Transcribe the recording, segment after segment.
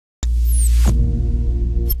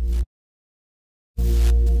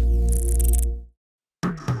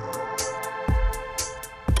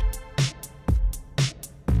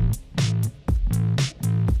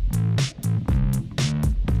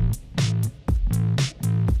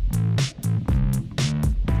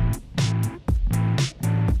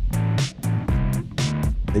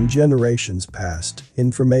In generations past,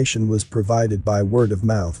 information was provided by word of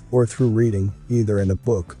mouth or through reading, either in a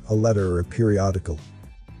book, a letter or a periodical.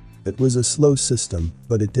 It was a slow system,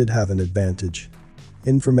 but it did have an advantage.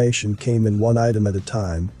 Information came in one item at a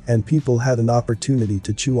time, and people had an opportunity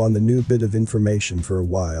to chew on the new bit of information for a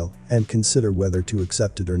while and consider whether to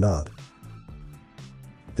accept it or not.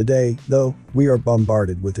 Today, though, we are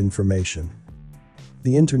bombarded with information.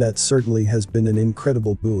 The internet certainly has been an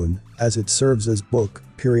incredible boon, as it serves as book,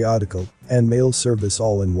 periodical, and mail service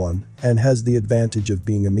all in one, and has the advantage of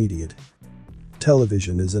being immediate.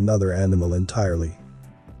 Television is another animal entirely.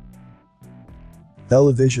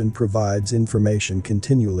 Television provides information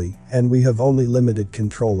continually, and we have only limited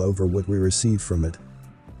control over what we receive from it.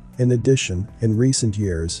 In addition, in recent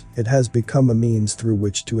years, it has become a means through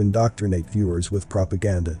which to indoctrinate viewers with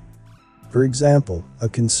propaganda. For example, a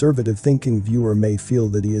conservative-thinking viewer may feel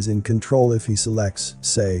that he is in control if he selects,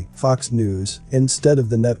 say, Fox News, instead of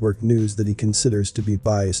the network news that he considers to be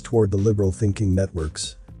biased toward the liberal-thinking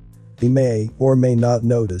networks. He may or may not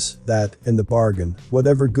notice that, in the bargain,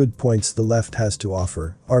 whatever good points the left has to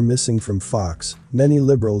offer are missing from Fox. Many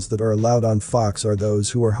liberals that are allowed on Fox are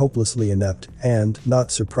those who are hopelessly inept and,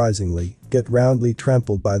 not surprisingly, get roundly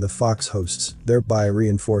trampled by the Fox hosts, thereby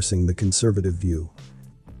reinforcing the conservative view.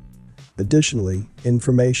 Additionally,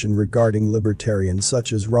 information regarding libertarians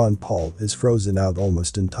such as Ron Paul is frozen out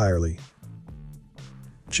almost entirely.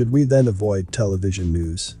 Should we then avoid television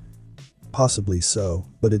news? Possibly so,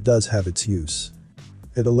 but it does have its use.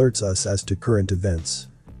 It alerts us as to current events.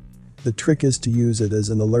 The trick is to use it as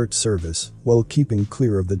an alert service while keeping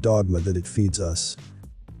clear of the dogma that it feeds us.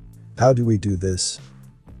 How do we do this?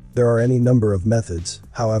 There are any number of methods,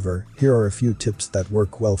 however, here are a few tips that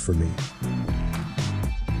work well for me.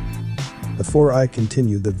 Before I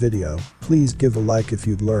continue the video, please give a like if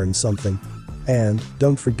you'd learned something. And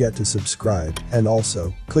don't forget to subscribe, and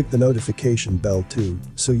also click the notification bell too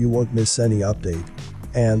so you won't miss any update.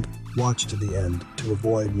 And watch to the end to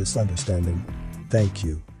avoid misunderstanding. Thank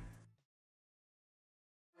you.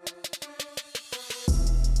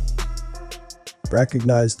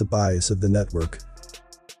 Recognize the bias of the network.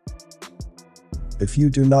 If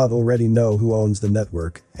you do not already know who owns the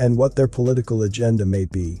network and what their political agenda may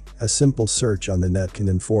be, a simple search on the net can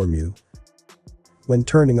inform you. When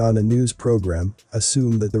turning on a news program,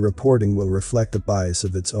 assume that the reporting will reflect the bias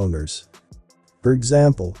of its owners. For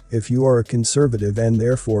example, if you are a conservative and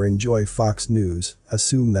therefore enjoy Fox News,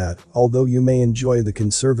 assume that, although you may enjoy the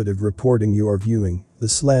conservative reporting you are viewing, the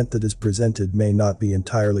slant that is presented may not be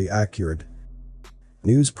entirely accurate.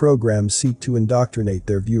 News programs seek to indoctrinate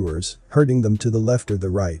their viewers, herding them to the left or the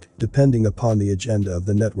right, depending upon the agenda of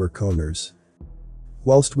the network owners.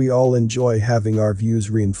 Whilst we all enjoy having our views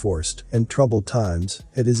reinforced in troubled times,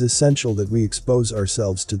 it is essential that we expose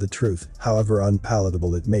ourselves to the truth, however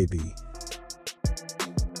unpalatable it may be.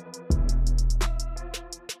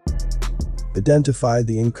 Identify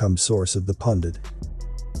the income source of the pundit.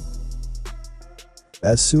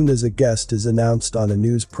 As soon as a guest is announced on a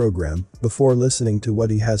news program, before listening to what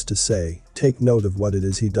he has to say, take note of what it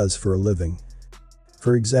is he does for a living.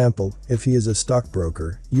 For example, if he is a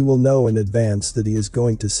stockbroker, you will know in advance that he is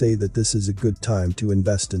going to say that this is a good time to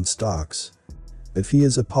invest in stocks. If he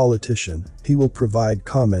is a politician, he will provide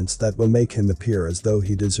comments that will make him appear as though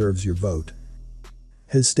he deserves your vote.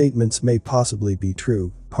 His statements may possibly be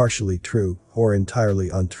true, partially true, or entirely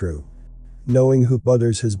untrue. Knowing who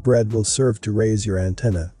butters his bread will serve to raise your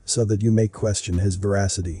antenna so that you may question his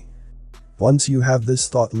veracity. Once you have this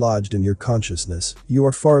thought lodged in your consciousness, you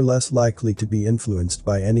are far less likely to be influenced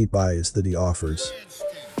by any bias that he offers.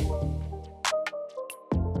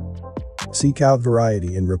 Seek out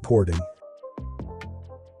variety in reporting.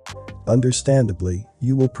 Understandably,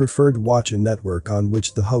 you will prefer to watch a network on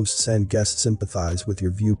which the hosts and guests sympathize with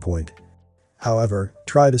your viewpoint. However,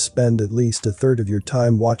 try to spend at least a third of your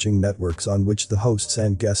time watching networks on which the hosts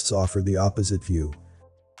and guests offer the opposite view.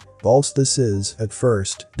 Whilst this is, at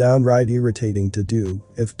first, downright irritating to do,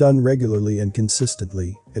 if done regularly and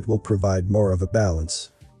consistently, it will provide more of a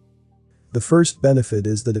balance. The first benefit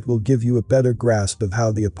is that it will give you a better grasp of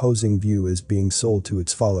how the opposing view is being sold to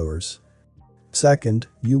its followers. Second,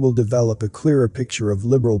 you will develop a clearer picture of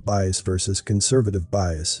liberal bias versus conservative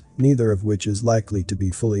bias, neither of which is likely to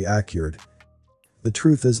be fully accurate. The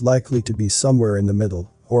truth is likely to be somewhere in the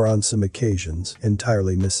middle, or on some occasions,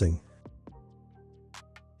 entirely missing.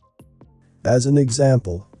 As an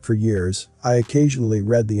example, for years, I occasionally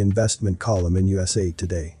read the investment column in USA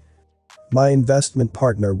Today. My investment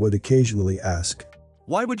partner would occasionally ask,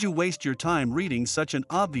 "Why would you waste your time reading such an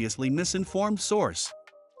obviously misinformed source?"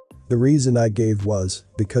 The reason I gave was,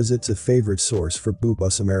 because it's a favorite source for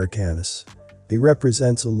Bubas Americanus. He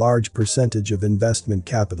represents a large percentage of investment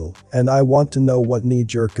capital, and I want to know what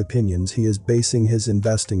knee-jerk opinions he is basing his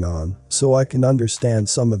investing on, so I can understand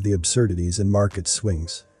some of the absurdities in market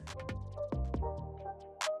swings.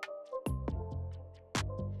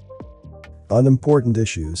 On important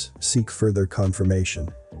issues, seek further confirmation.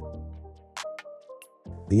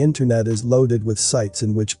 The internet is loaded with sites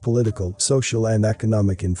in which political, social and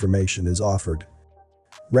economic information is offered.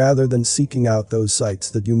 Rather than seeking out those sites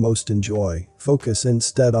that you most enjoy, focus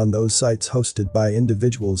instead on those sites hosted by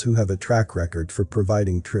individuals who have a track record for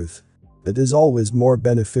providing truth. It is always more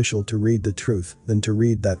beneficial to read the truth than to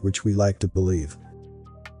read that which we like to believe.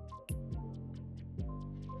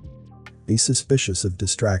 Be suspicious of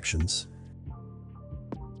distractions.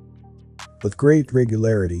 With great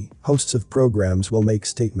regularity, hosts of programs will make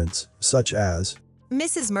statements, such as,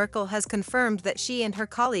 Mrs. Merkel has confirmed that she and her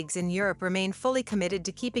colleagues in Europe remain fully committed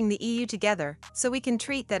to keeping the EU together, so we can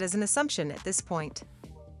treat that as an assumption at this point.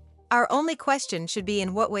 Our only question should be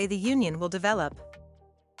in what way the Union will develop.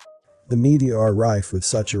 The media are rife with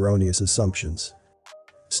such erroneous assumptions.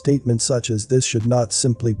 Statements such as this should not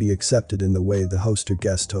simply be accepted in the way the host or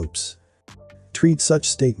guest hopes. Treat such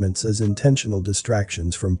statements as intentional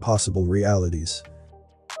distractions from possible realities.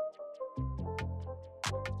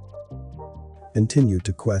 Continue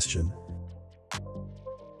to question.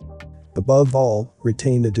 Above all,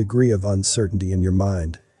 retain a degree of uncertainty in your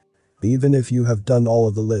mind. Even if you have done all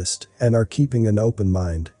of the list and are keeping an open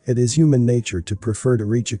mind, it is human nature to prefer to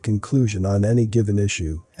reach a conclusion on any given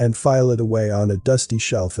issue and file it away on a dusty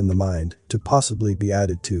shelf in the mind to possibly be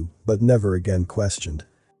added to, but never again questioned.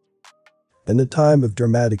 In a time of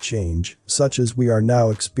dramatic change, such as we are now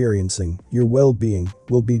experiencing, your well-being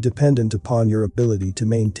will be dependent upon your ability to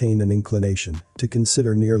maintain an inclination to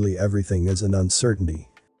consider nearly everything as an uncertainty.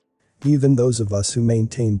 Even those of us who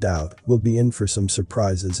maintain doubt will be in for some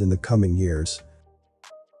surprises in the coming years.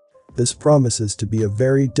 This promises to be a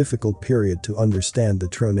very difficult period to understand the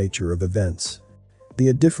true nature of events. The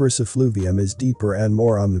adipherous effluvium is deeper and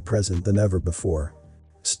more omnipresent than ever before.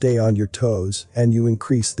 Stay on your toes, and you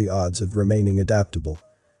increase the odds of remaining adaptable.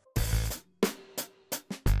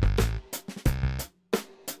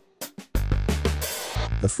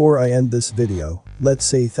 Before I end this video, let's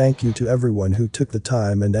say thank you to everyone who took the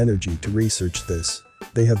time and energy to research this.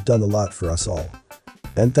 They have done a lot for us all.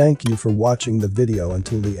 And thank you for watching the video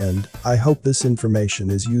until the end. I hope this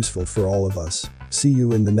information is useful for all of us. See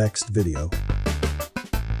you in the next video.